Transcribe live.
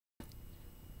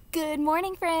Good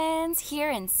morning, friends.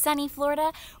 Here in sunny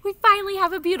Florida, we finally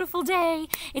have a beautiful day.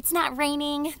 It's not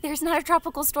raining, there's not a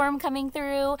tropical storm coming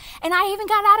through, and I even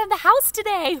got out of the house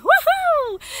today.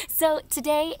 Woohoo! So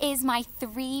today is my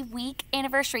 3-week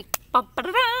anniversary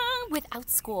with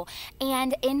Outschool,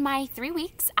 and in my 3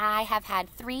 weeks, I have had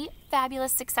 3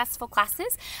 fabulous, successful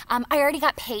classes. I already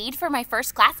got paid for my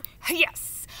first class.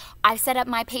 Yes! I set up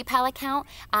my PayPal account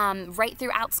right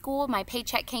through Outschool. My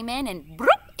paycheck came in and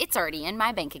it's already in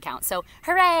my bank account. So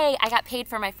hooray, I got paid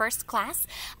for my first class.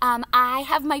 I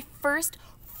have my first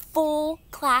full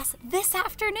class this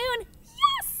afternoon.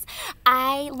 Yes!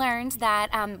 I learned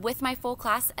that with my full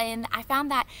class, and I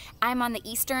found that I'm on the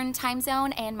Eastern time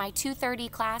zone, and my 2:30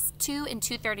 class, 2 and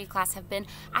 2:30 class have been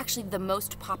actually the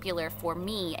most popular for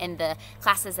me in the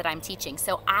classes that I'm teaching.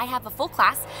 So I have a full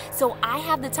class, so I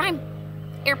have the time,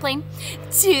 airplane,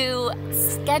 to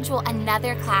schedule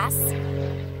another class.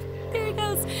 There he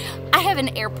goes. I have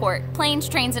an airport, planes,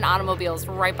 trains, and automobiles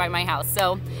right by my house,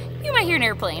 so you might hear an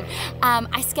airplane.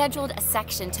 I scheduled a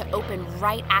section to open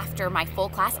right after my full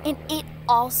class, and it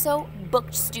also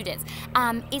booked students.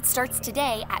 It starts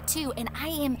today at 2, and I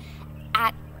am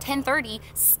at 10:30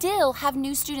 still have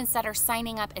new students that are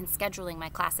signing up and scheduling my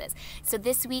classes. So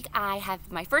this week I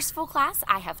have my first full class,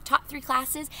 I have taught 3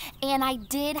 classes, and I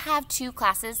did have 2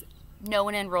 classes no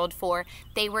one enrolled for.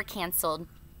 They were canceled.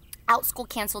 Outschool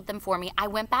canceled them for me. I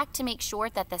went back to make sure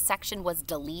that the section was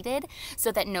deleted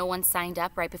so that no one signed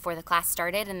up right before the class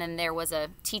started, and then there was a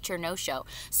teacher no-show.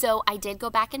 So I did go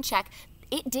back and check.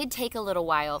 It did take a little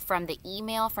while from the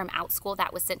email from Outschool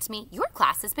that was sent to me, your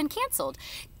class has been canceled,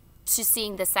 to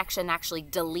seeing the section actually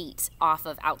delete off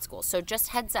of Outschool. So just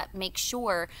heads up, make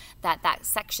sure that that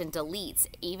section deletes.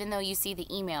 Even though you see the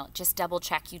email, just double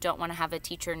check. You don't want to have a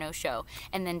teacher no-show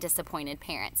and then disappointed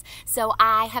parents. So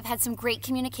I have had some great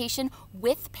communication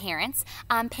with parents,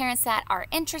 parents that are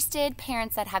interested,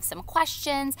 parents that have some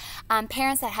questions,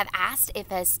 parents that have asked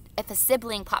if a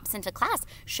sibling pops into class,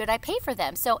 should I pay for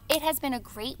them? So it has been a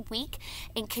great week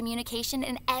in communication,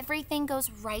 and everything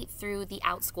goes right through the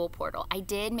Outschool portal. I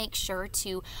did make sure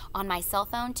to, on my cell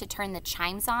phone, to turn the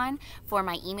chimes on for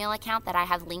my email account that I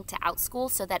have linked to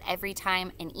Outschool, so that every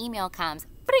time an email comes,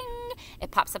 bring,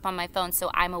 it pops up on my phone, so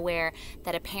I'm aware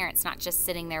that a parent's not just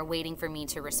sitting there waiting for me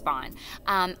to respond.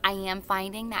 I am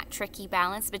finding that tricky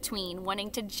balance between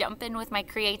wanting to jump in with my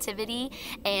creativity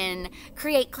and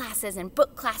create classes and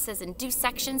book classes and do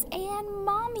sections and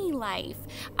mommy life.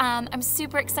 I'm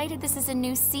super excited. This is a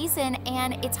new season,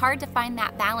 and it's hard to find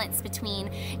that balance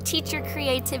between teacher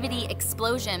creativity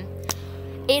explosion.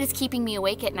 It is keeping me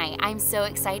awake at night. I'm so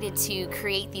excited to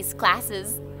create these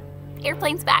classes.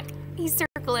 Airplane's back. He's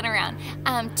circling around,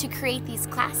 to create these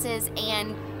classes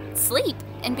and sleep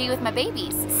and be with my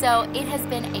babies. So it has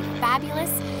been a fabulous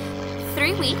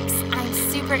 3 weeks. I'm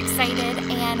super excited,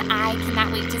 and I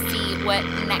cannot wait to see what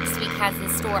next week has in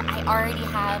store. I already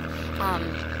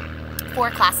have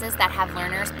 4 classes that have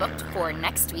learners booked for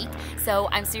next week. So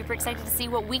I'm super excited to see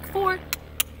what week 4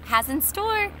 has in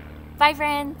store. Bye,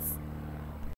 friends.